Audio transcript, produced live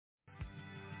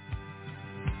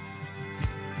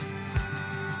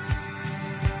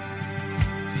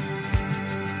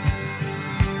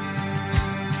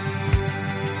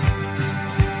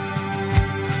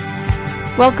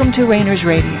Welcome to Rainers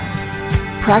Radio,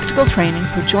 practical training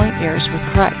for joint heirs with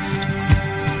Christ,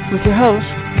 with your host,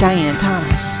 Diane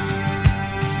Thomas.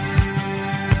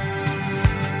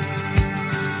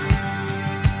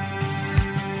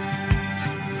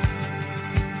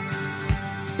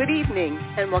 Good evening,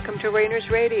 and welcome to Rainers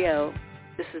Radio.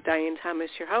 This is Diane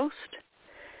Thomas, your host.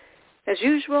 As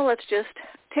usual, let's just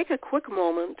take a quick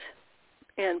moment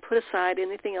and put aside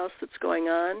anything else that's going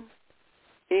on,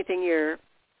 anything you're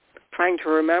trying to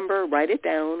remember, write it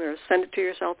down or send it to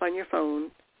yourself on your phone.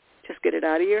 Just get it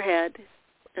out of your head,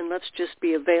 and let's just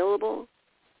be available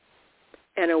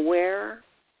and aware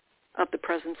of the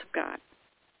presence of God.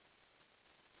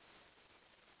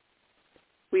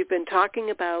 We've been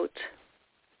talking about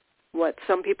what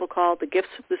some people call the gifts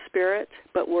of the Spirit,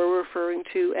 but we're referring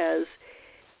to as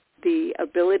the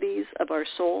abilities of our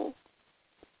soul.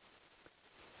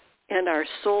 And our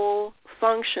soul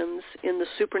functions in the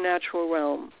supernatural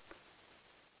realm.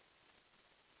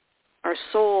 Our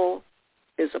soul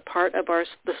is a part of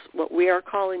what we are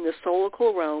calling the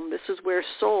soulical realm. This is where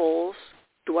souls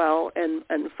dwell and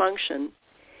function.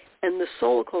 And the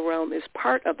soulical realm is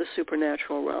part of the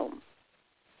supernatural realm.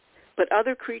 But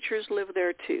other creatures live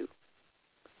there too.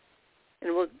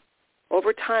 And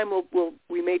over time,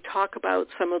 we may talk about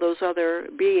some of those other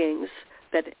beings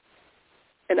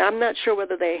and I'm not sure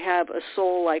whether they have a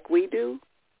soul like we do,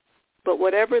 but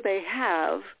whatever they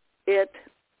have, it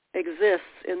exists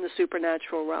in the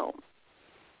supernatural realm.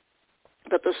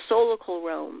 But the soulical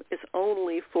realm is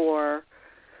only for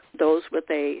those with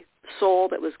a soul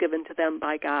that was given to them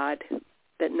by God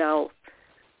that now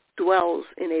dwells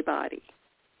in a body.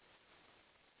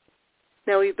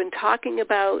 Now, we've been talking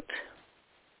about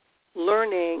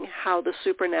learning how the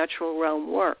supernatural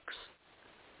realm works.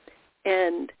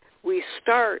 And we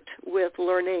start with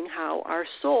learning how our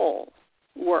soul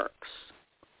works.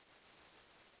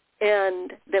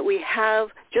 And that we have,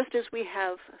 just as we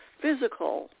have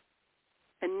physical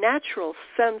and natural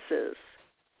senses,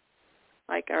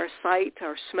 like our sight,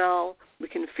 our smell, we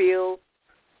can feel,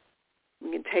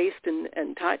 we can taste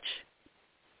and touch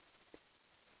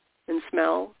and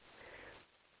smell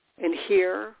and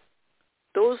hear.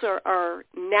 Those are our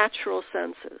natural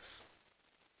senses.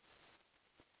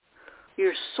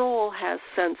 Your soul has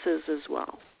senses as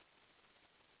well.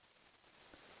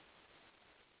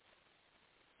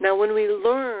 Now, when we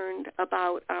learned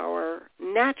about our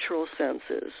natural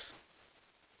senses,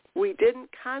 we didn't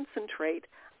concentrate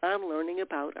on learning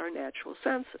about our natural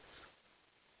senses.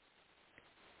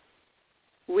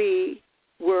 We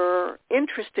were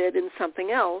interested in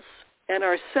something else, and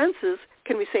our senses,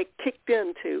 can we say, kicked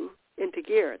into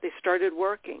gear. They started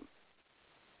working.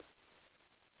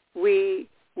 We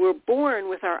were born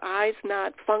with our eyes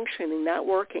not functioning, not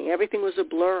working. Everything was a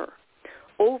blur.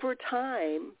 Over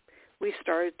time, we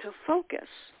started to focus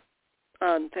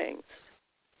on things,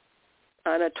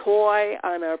 on a toy,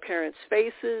 on our parents'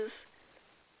 faces.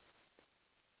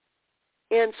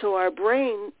 And so our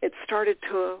brain, it started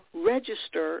to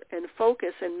register and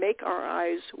focus and make our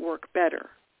eyes work better.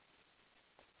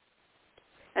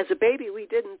 As a baby, we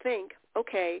didn't think,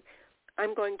 okay,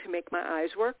 I'm going to make my eyes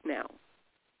work now.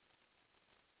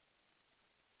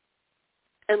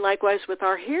 And likewise with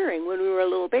our hearing, when we were a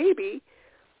little baby,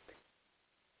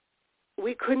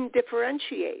 we couldn't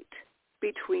differentiate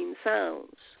between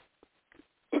sounds.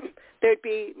 There'd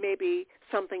be maybe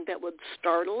something that would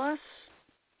startle us,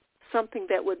 something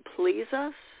that would please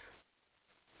us,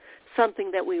 something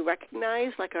that we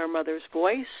recognize, like our mother's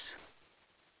voice,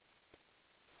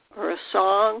 or a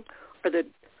song, or the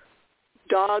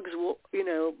dogs,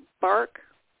 bark.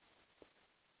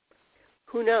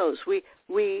 Who knows? We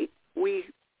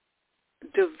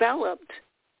developed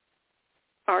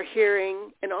our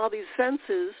hearing and all these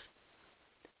senses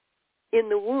in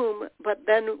the womb, but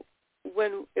then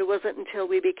when it wasn't until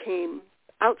we became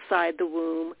outside the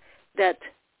womb that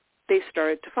they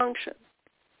started to function.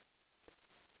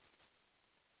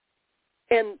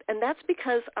 And that's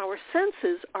because our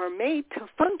senses are made to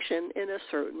function in a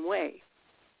certain way.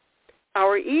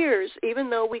 Our ears, even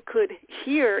though we could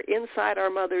hear inside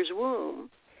our mother's womb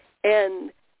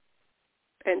and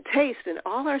taste, and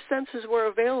all our senses were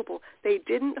available, they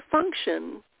didn't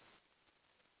function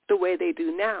the way they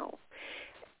do now,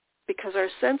 because our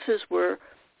senses were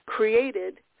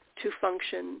created to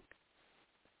function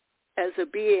as a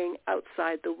being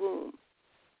outside the womb.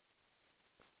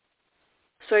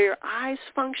 So your eyes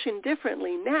function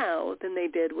differently now than they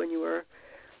did when you were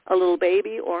a little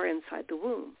baby or inside the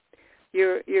womb.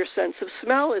 Your sense of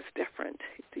smell is different.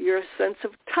 Your sense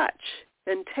of touch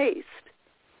and taste,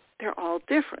 they're all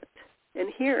different. And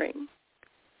hearing.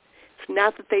 It's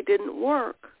not that they didn't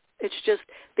work It's just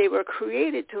they were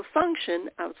created to function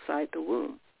outside the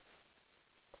womb.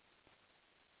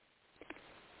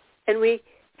 And we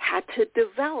had to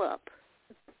develop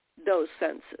those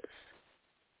senses.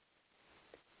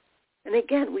 And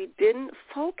again, we didn't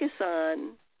focus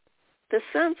on the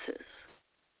senses.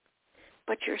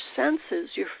 But your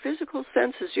senses, your physical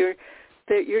senses, your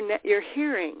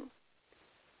hearing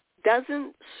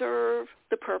doesn't serve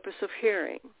the purpose of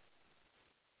hearing.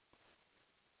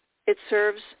 It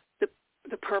serves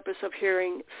the purpose of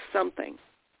hearing something.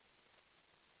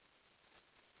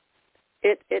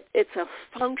 It's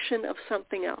a function of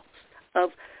something else,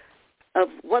 of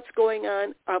what's going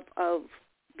on, of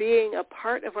being a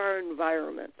part of our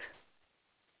environment.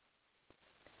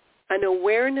 An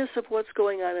awareness of what's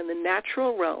going on in the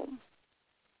natural realm.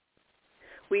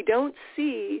 We don't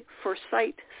see for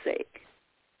sight's sake.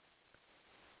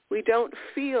 We don't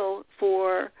feel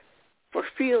for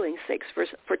feeling's sake,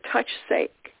 for touch's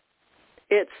sake.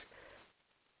 It's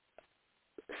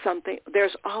something,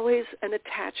 there's always an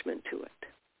attachment to it.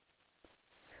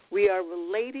 We are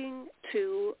relating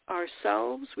to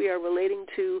ourselves. We are relating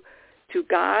to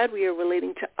God. We are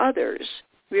relating to others.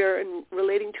 We are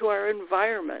relating to our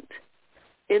environment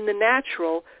in the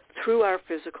natural through our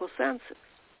physical senses.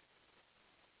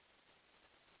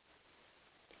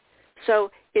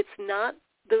 So it's not,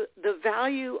 the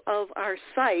value of our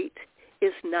sight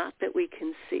is not that we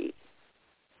can see.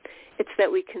 It's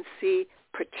that we can see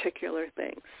particular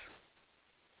things.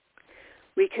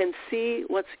 We can see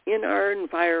what's in our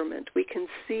environment. We can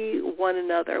see one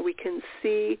another. We can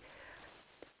see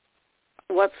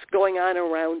what's going on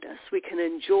around us. We can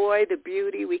enjoy the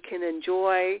beauty. We can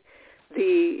enjoy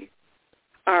the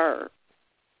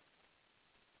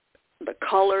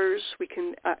colors. We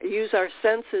can use our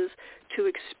senses to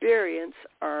experience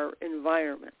our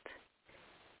environment.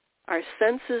 Our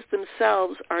senses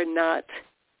themselves are not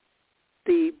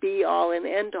the be-all and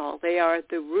end-all. They are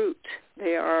the root.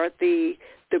 They are the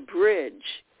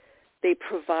bridge. They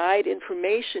provide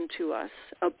information to us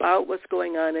about what's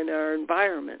going on in our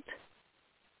environment.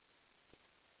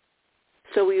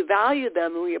 So we value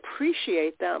them and we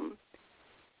appreciate them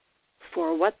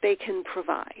for what they can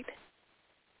provide.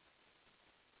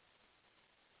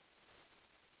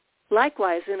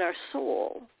 Likewise, in our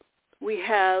soul, we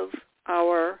have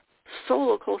our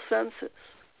soulical senses.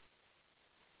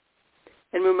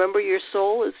 And remember, your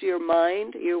soul is your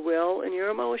mind, your will, and your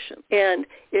emotion. And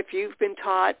if you've been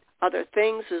taught other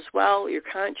things as well, your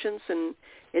conscience and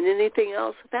anything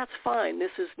else, that's fine.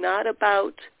 This is not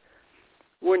about,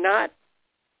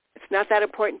 it's not that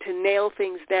important to nail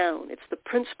things down. It's the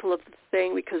principle of the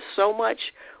thing, because so much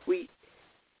we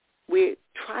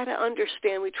try to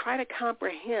understand, we try to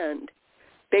comprehend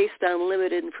based on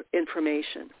limited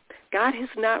information. God has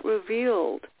not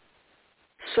revealed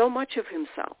so much of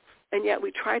himself, and yet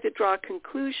we try to draw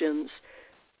conclusions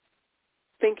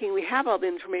thinking we have all the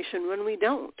information when we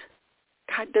don't.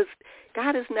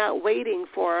 God is not waiting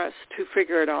for us to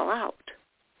figure it all out.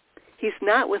 He's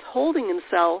not withholding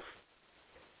himself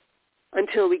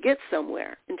until we get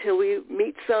somewhere, until we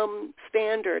meet some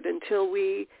standard, until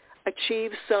we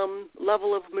achieve some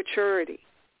level of maturity.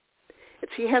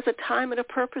 He has a time and a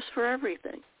purpose for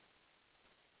everything.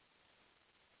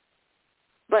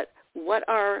 But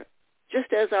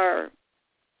just as our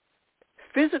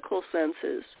physical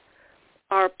senses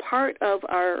are part of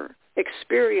our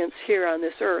experience here on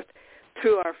this earth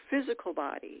through our physical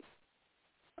body,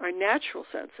 our natural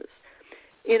senses,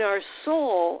 in our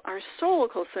soul, our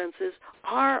soulical senses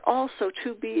are also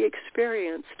to be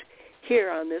experienced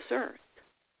here on this earth.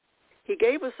 He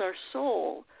gave us our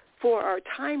soul for our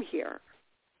time here.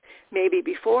 Maybe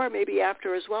before, maybe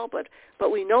after as well,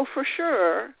 but we know for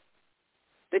sure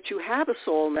that you have a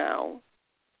soul now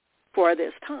for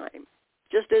this time,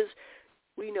 just as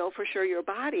we know for sure your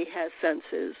body has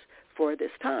senses for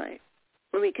this time.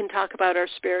 And we can talk about our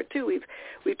spirit too.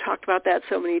 We've talked about that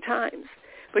so many times.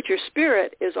 But your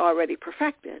spirit is already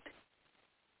perfected.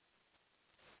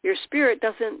 Your spirit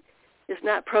is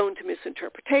not prone to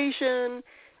misinterpretation.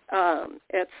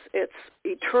 It's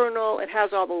eternal. It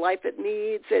has all the life it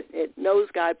needs. It knows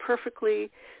God perfectly.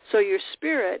 So your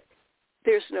spirit,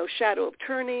 there's no shadow of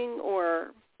turning,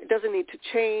 or it doesn't need to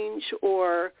change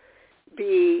or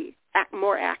be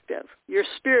more active. Your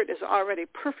spirit is already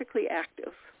perfectly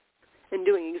active and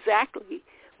doing exactly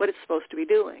what it's supposed to be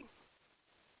doing.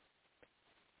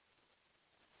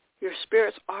 Your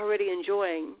spirit's already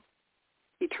enjoying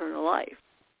eternal life.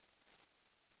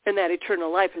 And that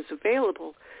eternal life is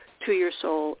available to your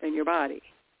soul and your body.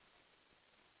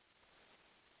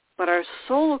 But our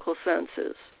soulical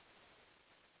senses,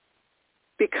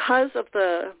 because of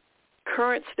the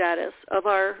current status of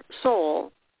our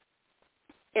soul,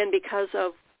 and because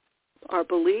of our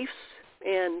beliefs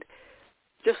and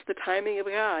just the timing of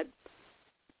God,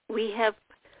 we have,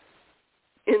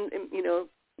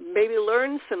 maybe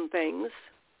learned some things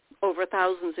over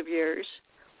thousands of years,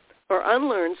 or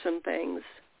unlearned some things,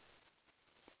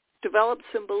 developed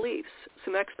some beliefs,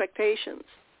 some expectations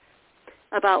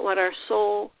about what our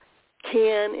soul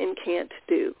can and can't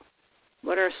do,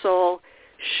 what our soul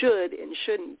should and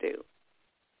shouldn't do.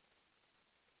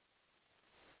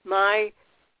 My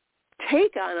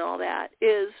take on all that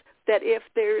is that if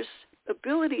there's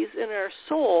abilities in our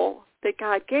soul that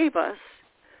God gave us,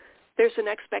 there's an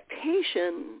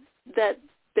expectation that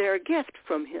they're a gift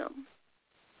from him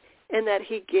and that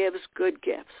he gives good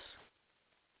gifts.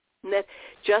 And that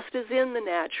just as in the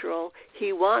natural,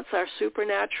 he wants our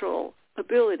supernatural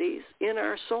abilities in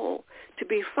our soul to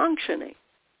be functioning.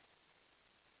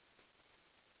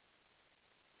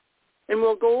 And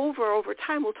we'll go over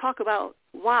time, we'll talk about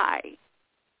why.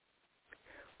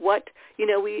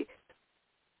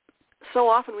 So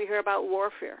often we hear about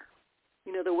warfare.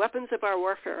 The weapons of our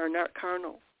warfare are not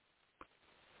carnal.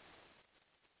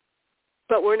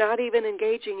 But we're not even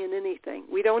engaging in anything.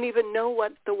 We don't even know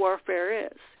what the warfare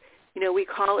is. We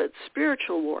call it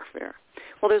spiritual warfare.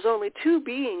 Well, there's only two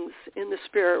beings in the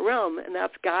spirit realm, and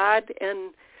that's God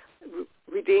and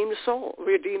redeemed soul,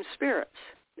 redeemed spirits.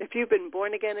 If you've been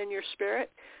born again in your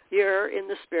spirit, you're in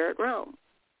the spirit realm.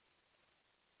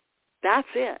 That's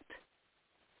it.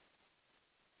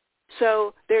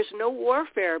 So there's no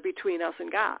warfare between us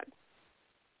and God.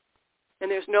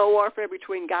 And there's no warfare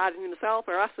between God and himself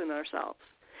or us and ourselves.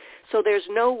 So there's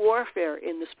no warfare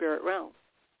in the spirit realm.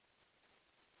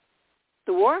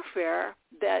 The warfare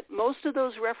that most of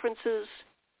those references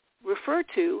refer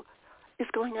to is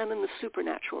going on in the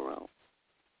supernatural realm.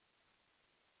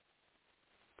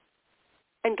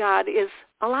 And God is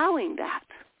allowing that.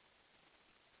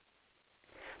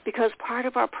 Because part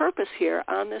of our purpose here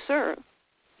on this earth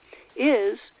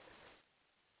is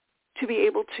to be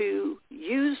able to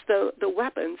use the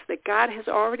weapons that God has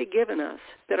already given us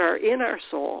that are in our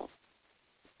soul.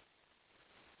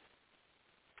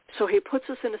 So he puts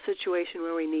us in a situation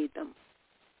where we need them.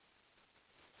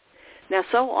 Now,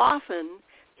 so often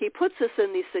he puts us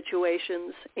in these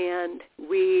situations and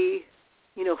we,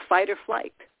 fight or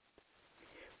flight.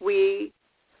 We,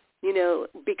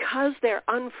 because they're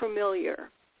unfamiliar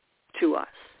to us.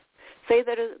 Say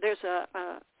that there's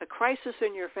a crisis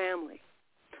in your family.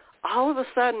 All of a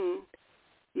sudden,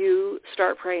 you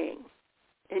start praying,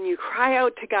 and you cry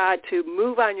out to God to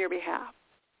move on your behalf.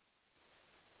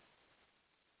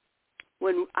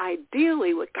 When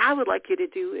ideally what God would like you to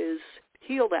do is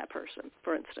heal that person,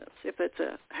 for instance, if it's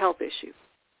a health issue.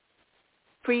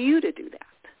 For you to do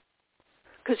that.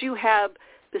 Because you have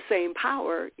the same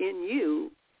power in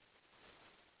you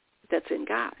that's in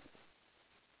God.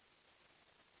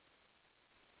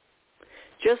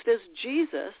 Just as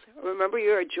Jesus, remember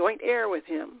you're a joint heir with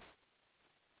him.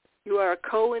 You are a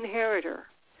co-inheritor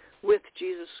with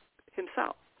Jesus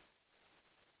himself.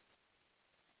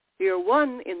 You're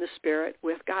one in the Spirit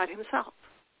with God himself.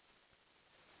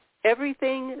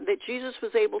 Everything that Jesus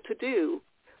was able to do,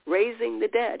 raising the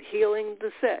dead, healing the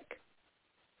sick,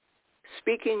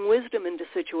 speaking wisdom into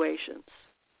situations,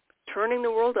 turning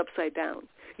the world upside down,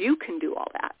 you can do all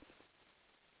that.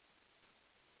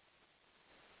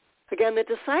 Again, the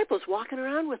disciples walking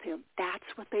around with him, that's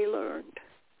what they learned.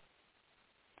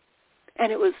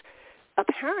 And it was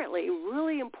apparently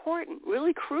really important,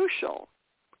 really crucial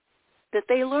that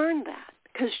they learned that,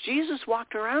 because Jesus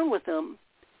walked around with them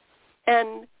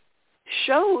and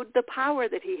showed the power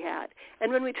that he had.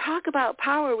 And when we talk about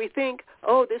power, we think,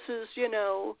 oh, this is,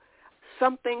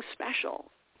 something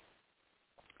special,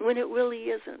 when it really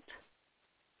isn't.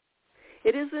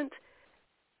 It isn't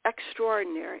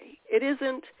extraordinary. It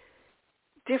isn't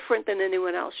different than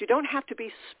anyone else. You don't have to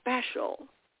be special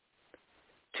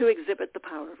to exhibit the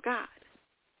power of God.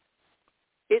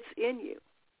 It's in you.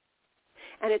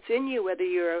 And it's in you whether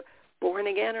you're born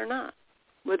again or not,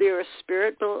 whether you're a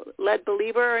spirit-led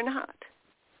believer or not,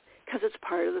 because it's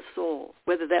part of the soul,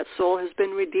 whether that soul has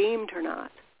been redeemed or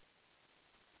not.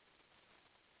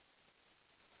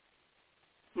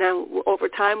 Now, over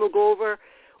time, we'll go over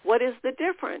what is the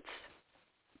difference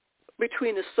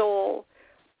between a soul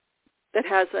that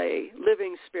has a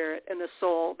living spirit and a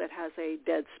soul that has a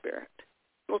dead spirit.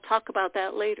 We'll talk about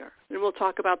that later, and we'll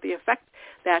talk about the effect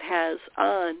that has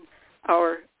on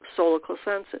our soulical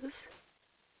senses.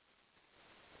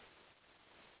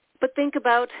 But think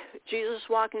about Jesus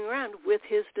walking around with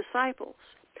his disciples.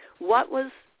 What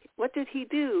did he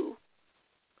do?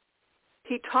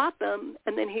 He taught them,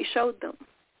 and then he showed them.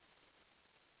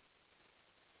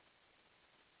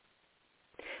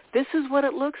 This is what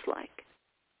it looks like.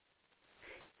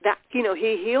 That, he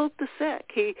healed the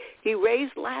sick. He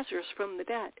raised Lazarus from the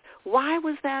dead. Why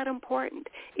was that important?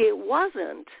 It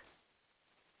wasn't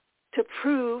to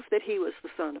prove that he was the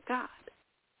Son of God,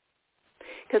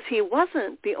 because he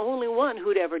wasn't the only one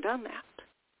who'd ever done that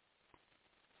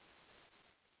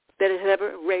had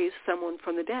ever raised someone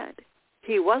from the dead.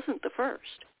 He wasn't the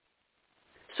first.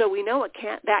 So we know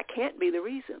that can't be the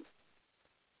reason.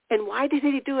 And why did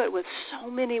he do it with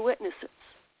so many witnesses?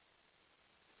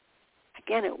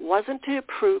 Again, it wasn't to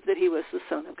prove that he was the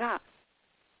Son of God.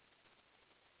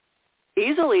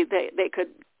 They could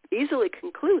easily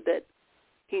conclude that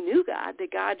he knew God,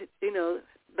 that God,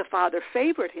 the Father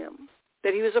favored him,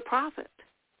 that he was a prophet.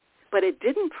 But it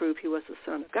didn't prove he was the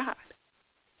Son of God.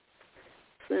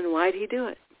 So then why did he do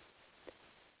it?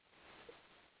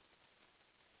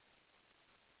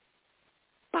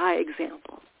 By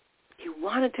example. He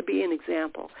wanted to be an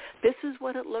example. This is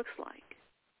what it looks like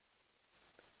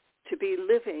to be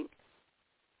living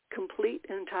complete,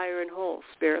 entire, and whole,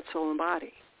 spirit, soul, and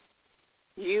body.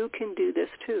 You can do this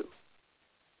too.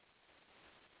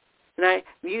 And I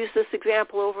use this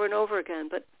example over and over again,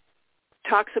 but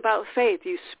talks about faith.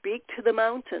 You speak to the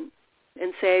mountain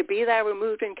and say, be thou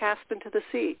removed and cast into the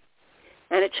sea,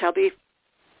 and it shall be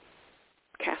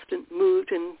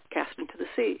moved and cast into the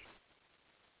sea.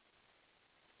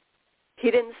 He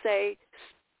didn't say,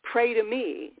 pray to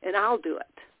me and I'll do it.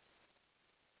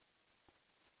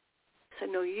 He said,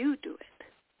 no, you do it.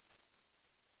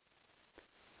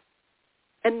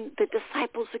 And the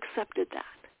disciples accepted that.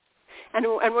 And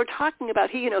we're talking about,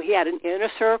 he had an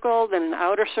inner circle, then an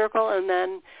outer circle, and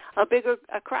then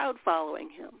a crowd following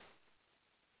him.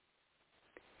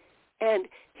 And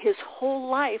his whole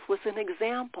life was an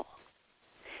example.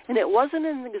 And it wasn't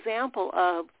an example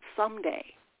of someday.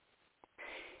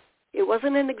 It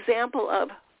wasn't an example of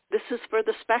this is for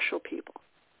the special people,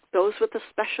 those with a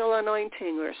special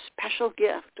anointing or a special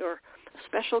gift or a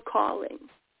special calling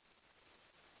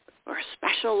or a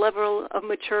special level of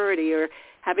maturity or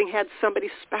having had somebody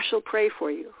special pray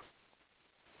for you.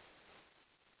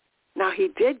 Now, he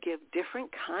did give different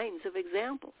kinds of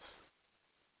examples,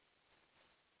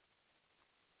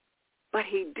 but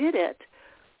he did it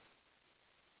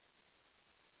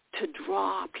to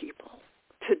draw people,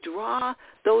 to draw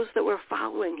those that were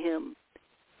following him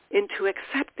into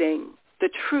accepting the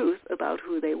truth about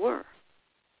who they were.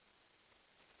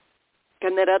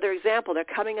 And that other example, they're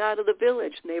coming out of the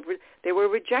village, and they were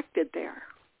rejected there.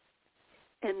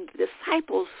 And the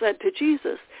disciples said to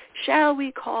Jesus, shall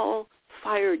we call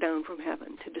fire down from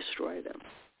heaven to destroy them?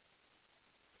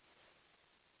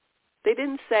 They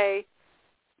didn't say,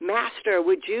 Master,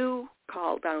 would you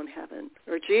call down heaven?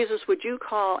 Or Jesus, would you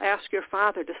ask your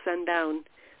Father to send down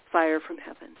fire from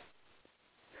heaven?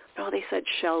 No, they said,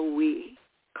 shall we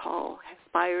call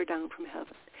fire down from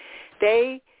heaven?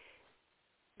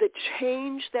 The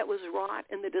change that was wrought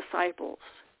in the disciples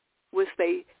was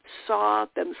they saw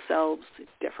themselves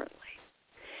differently.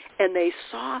 And they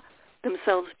saw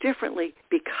themselves differently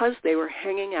because they were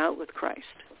hanging out with Christ.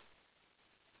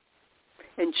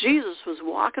 And Jesus was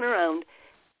walking around,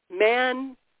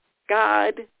 man,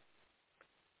 God,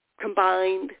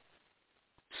 combined,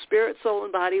 spirit, soul,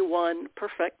 and body, one,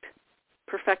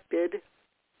 perfected,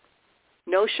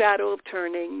 no shadow of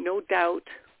turning, no doubt,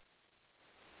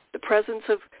 the presence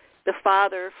of the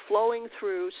Father flowing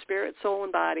through spirit, soul,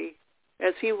 and body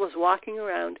as he was walking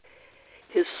around.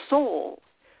 His soul,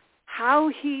 how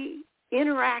he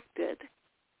interacted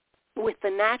with the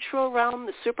natural realm,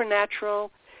 the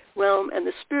supernatural realm, and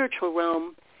the spiritual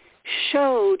realm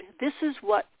showed this is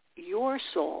what your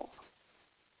soul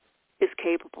is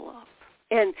capable of.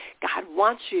 And God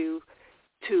wants you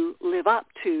to live up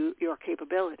to your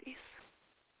capabilities.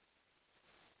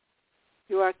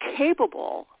 You are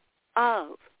capable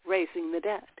of raising the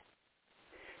dead.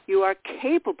 You are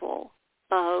capable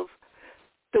of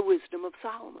the wisdom of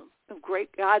Solomon, of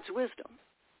great God's wisdom.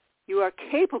 You are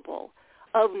capable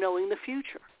of knowing the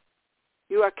future.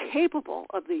 You are capable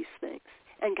of these things.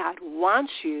 And God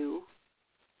wants you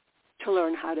to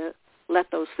learn how to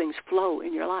let those things flow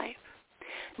in your life.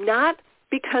 Not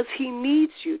because he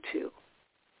needs you to.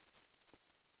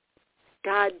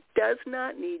 God does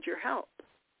not need your help.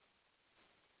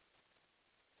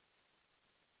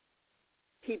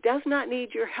 He does not need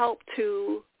your help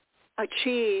to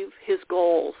achieve his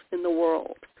goals in the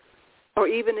world or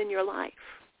even in your life.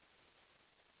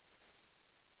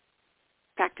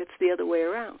 In fact, it's the other way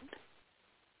around.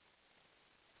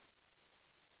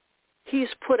 He's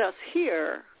put us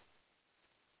here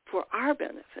for our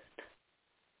benefit.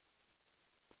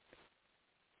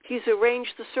 He's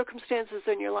arranged the circumstances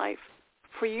in your life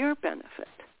for your benefit.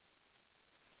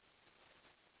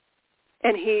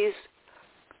 And he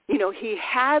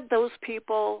had those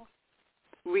people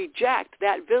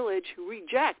that village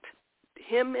reject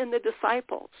him and the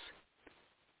disciples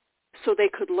so they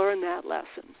could learn that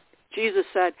lesson. Jesus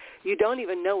said, you don't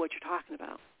even know what you're talking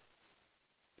about.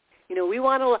 We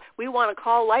want to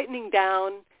call lightning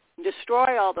down and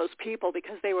destroy all those people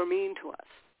because they were mean to us.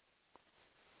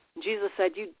 And Jesus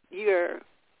said, you're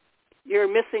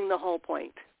missing the whole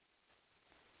point.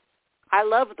 I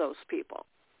love those people.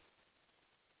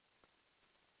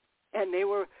 And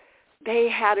they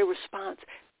had a response.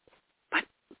 But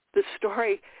the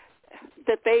story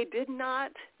that they did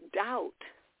not doubt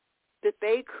that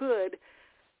they could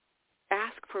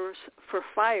ask for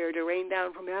fire to rain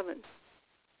down from heaven.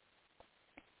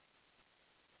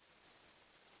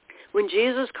 When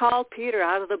Jesus called Peter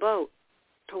out of the boat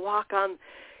to walk on,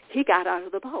 he got out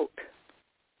of the boat.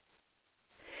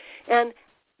 And,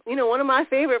 one of my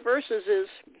favorite verses is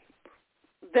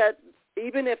that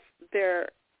even if there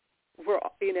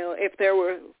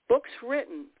were books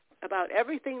written about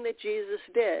everything that Jesus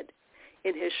did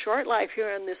in his short life here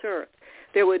on this earth,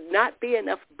 there would not be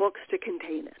enough books to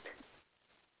contain it.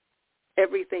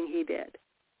 Everything he did.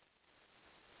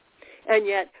 And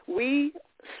yet we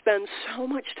spend so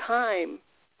much time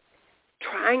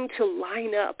trying to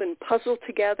line up and puzzle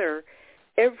together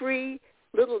every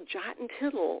little jot and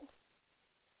tittle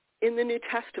in the New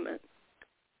Testament,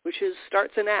 which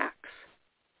starts in Acts,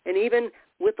 and even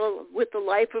with the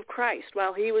life of Christ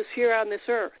while he was here on this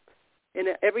earth, and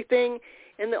everything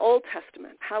in the Old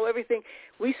Testament,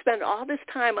 we spend all this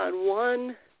time on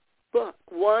one book,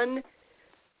 one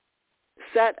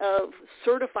set of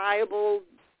certifiable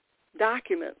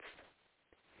documents,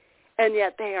 and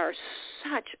yet they are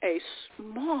such a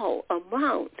small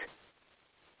amount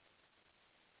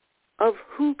of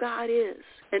who God is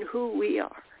and who we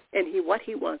are and what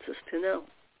he wants us to know.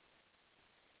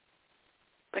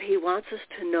 But he wants us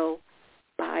to know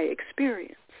by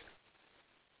experience.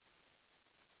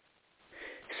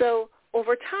 So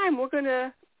over time, we're going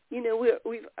to,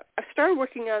 I started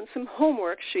working on some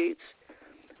homework sheets,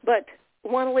 but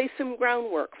I want to lay some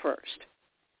groundwork first,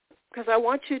 because I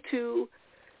want you to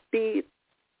be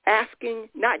asking,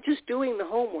 not just doing the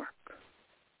homework.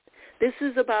 This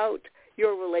is about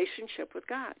your relationship with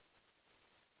God.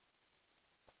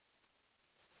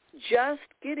 Just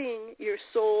getting your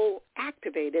soul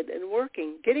activated and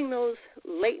working, getting those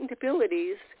latent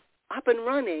abilities up and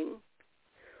running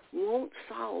won't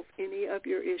solve any of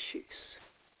your issues,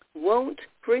 won't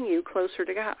bring you closer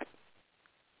to God.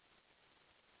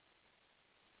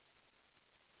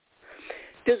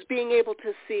 Does being able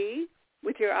to see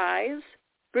with your eyes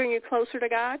bring you closer to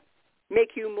God,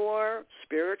 make you more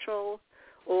spiritual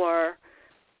or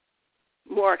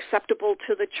more acceptable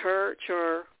to the church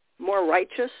or more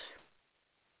righteous,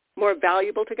 more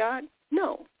valuable to God?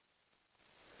 No.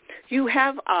 You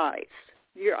have eyes.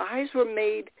 Your eyes were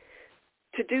made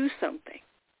to do something,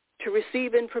 to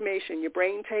receive information. Your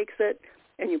brain takes it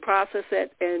and you process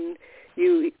it and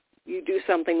you do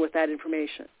something with that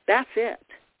information. That's it.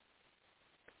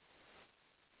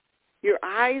 Your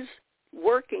eyes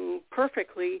working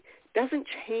perfectly doesn't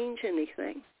change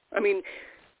anything. I mean,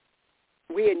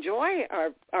 we enjoy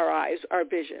our eyes, our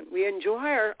vision. We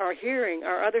enjoy our hearing,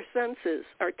 our other senses,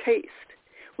 our taste.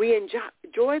 We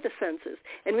enjoy the senses,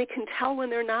 and we can tell when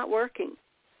they're not working.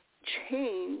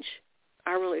 Change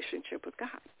our relationship with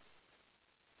God.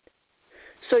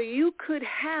 So you could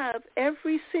have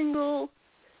every single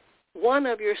one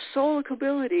of your soulical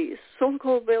abilities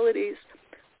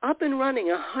up and running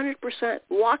 100%,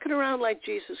 walking around like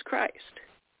Jesus Christ,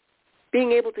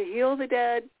 being able to heal the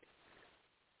dead,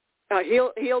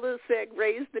 heal the sick,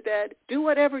 raise the dead, do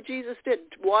whatever Jesus did,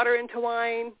 water into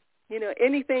wine,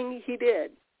 anything he did,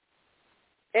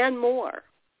 and more.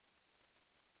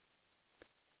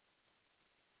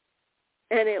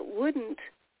 And it wouldn't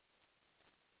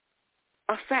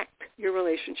affect your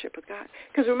relationship with God.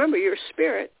 Because remember, your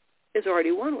spirit is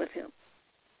already one with him.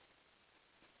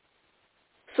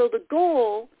 So the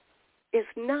goal is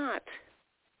not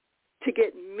to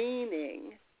get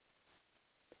meaning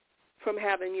from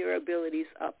having your abilities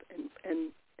up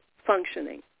and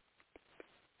functioning.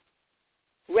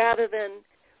 Rather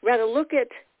look at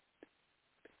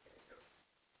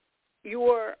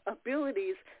your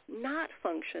abilities not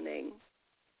functioning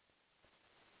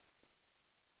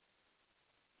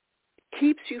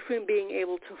keeps you from being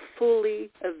able to fully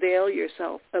avail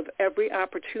yourself of every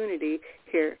opportunity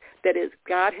here that is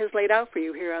God has laid out for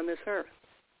you here on this earth.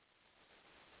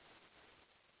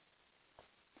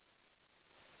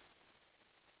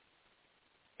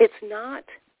 It's not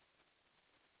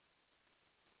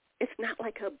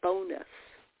like a bonus.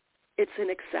 It's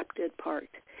an accepted part.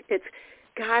 It's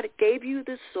God gave you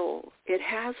the soul. It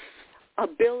has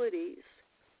abilities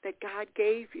that God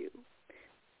gave you.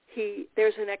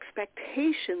 There's an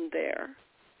expectation there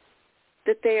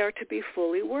that they are to be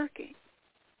fully working.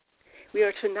 We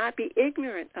are to not be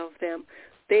ignorant of them.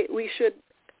 They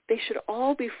should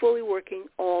all be fully working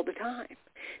all the time.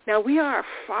 Now, we are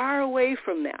far away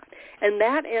from that, and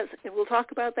that is, and we'll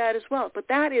talk about that as well, but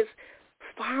that is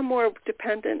far more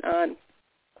dependent on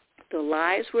the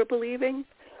lies we're believing,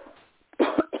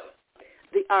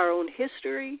 our own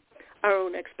history, our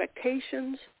own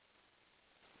expectations,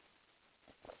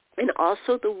 and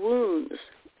also the wounds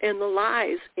and the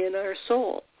lies in our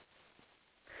soul.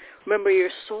 Remember, your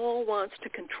soul wants to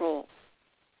control.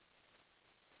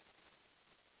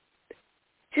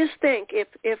 Just think,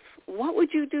 if what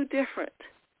would you do different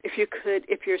if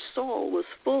your soul was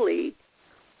fully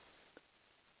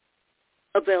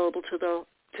available to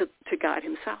God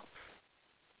himself?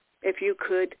 If you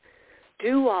could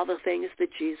do all the things that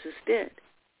Jesus did.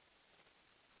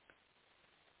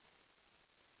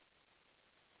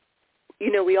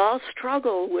 You know, we all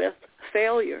struggle with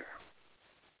failure.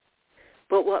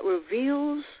 But what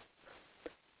reveals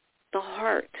the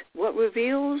heart, what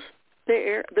reveals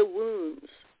the wounds,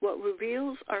 what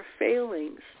reveals our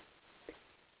failings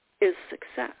is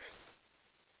success,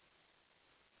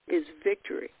 is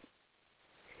victory,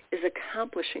 is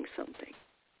accomplishing something.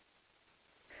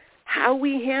 How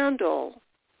we handle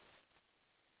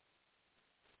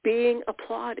being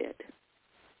applauded,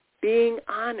 being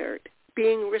honored,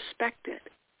 being respected.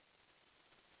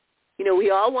 You know, we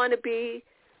all want to be,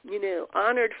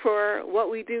 honored for what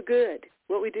we do good,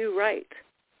 what we do right.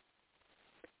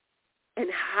 And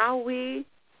how we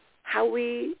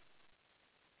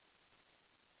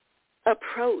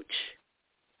approach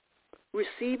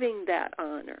receiving that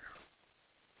honor.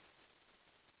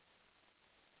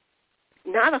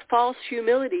 Not a false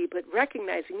humility, but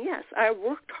recognizing, yes, I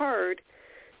worked hard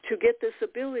to get this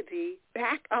ability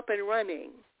back up and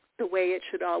running the way it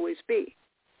should always be.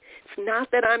 It's not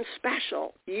that I'm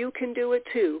special. You can do it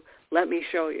too. Let me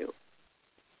show you.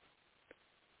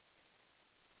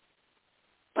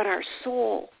 But our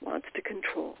soul wants to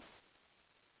control.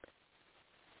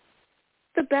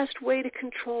 The best way to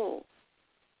control.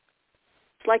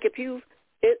 It's like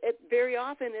very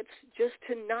often it's just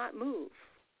to not move.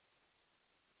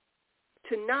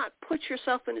 To not put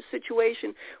yourself in a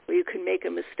situation where you can make a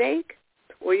mistake,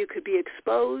 or you could be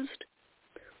exposed,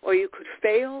 or you could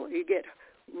fail, or you get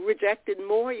rejected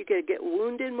more, you could get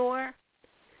wounded more.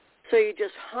 So you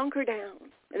just hunker down.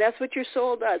 And that's what your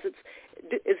soul does.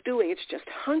 It's doing. It's just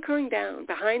hunkering down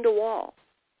behind a wall,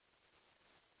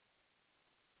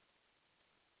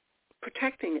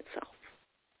 protecting itself.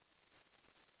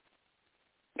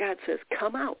 God says,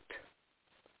 come out.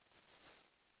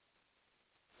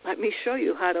 Let me show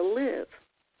you how to live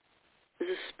as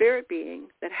a spirit being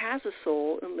that has a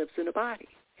soul and lives in a body.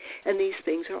 And these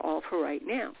things are all for right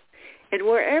now. And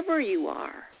wherever you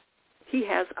are, he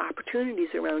has opportunities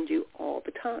around you all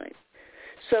the time.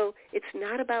 So it's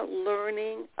not about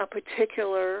learning a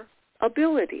particular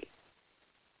ability.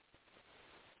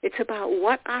 It's about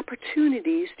what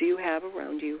opportunities do you have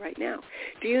around you right now.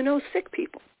 Do you know sick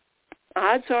people?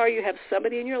 Odds are you have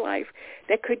somebody in your life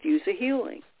that could use a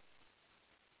healing.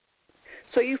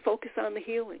 So you focus on the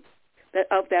healing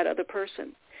of that other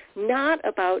person, not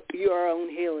about your own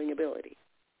healing ability.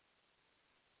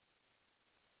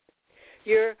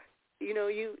 You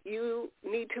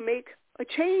need to make a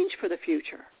change for the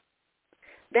future.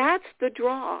 That's the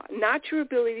draw, not your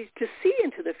ability to see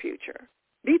into the future.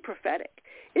 Be prophetic.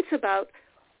 It's about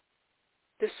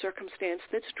the circumstance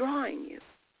that's drawing you.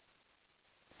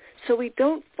 So we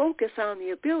don't focus on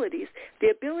the abilities.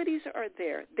 The abilities are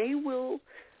there. They will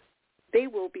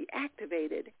be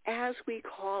activated as we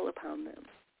call upon them.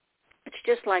 It's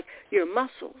just like your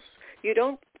muscles. You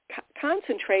don't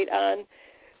concentrate on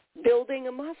building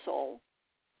a muscle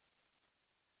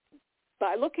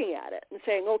by looking at it and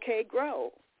saying, okay,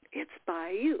 grow. It's by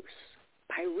use,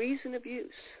 by reason of use.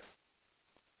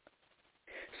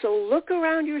 So look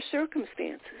around your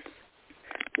circumstances.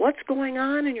 What's going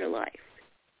on in your life?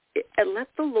 And let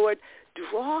the Lord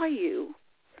draw you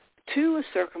to a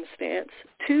circumstance,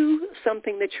 to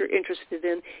something that you're interested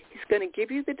in. He's going to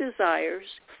give you the desires,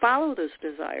 follow those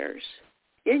desires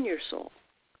in your soul,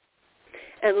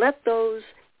 and let those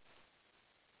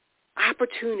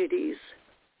opportunities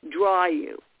draw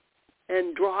you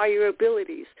and draw your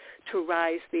abilities to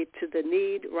rise to the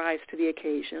need, rise to the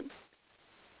occasion.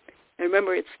 And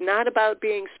remember, it's not about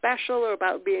being special or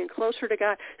about being closer to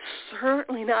God,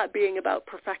 certainly not being about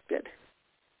perfected.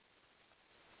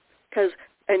 Because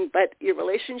But your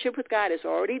relationship with God is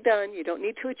already done. You don't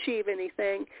need to achieve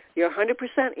anything. You're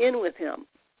 100% in with him.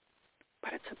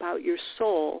 But it's about your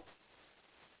soul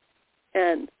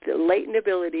and the latent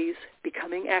abilities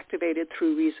becoming activated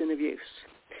through reason of use.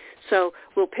 So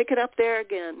we'll pick it up there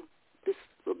again.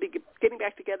 We'll be getting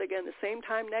back together again the same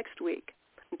time next week.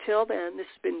 Until then, this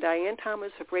has been Diane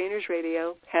Thomas of Rainers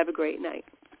Radio. Have a great night.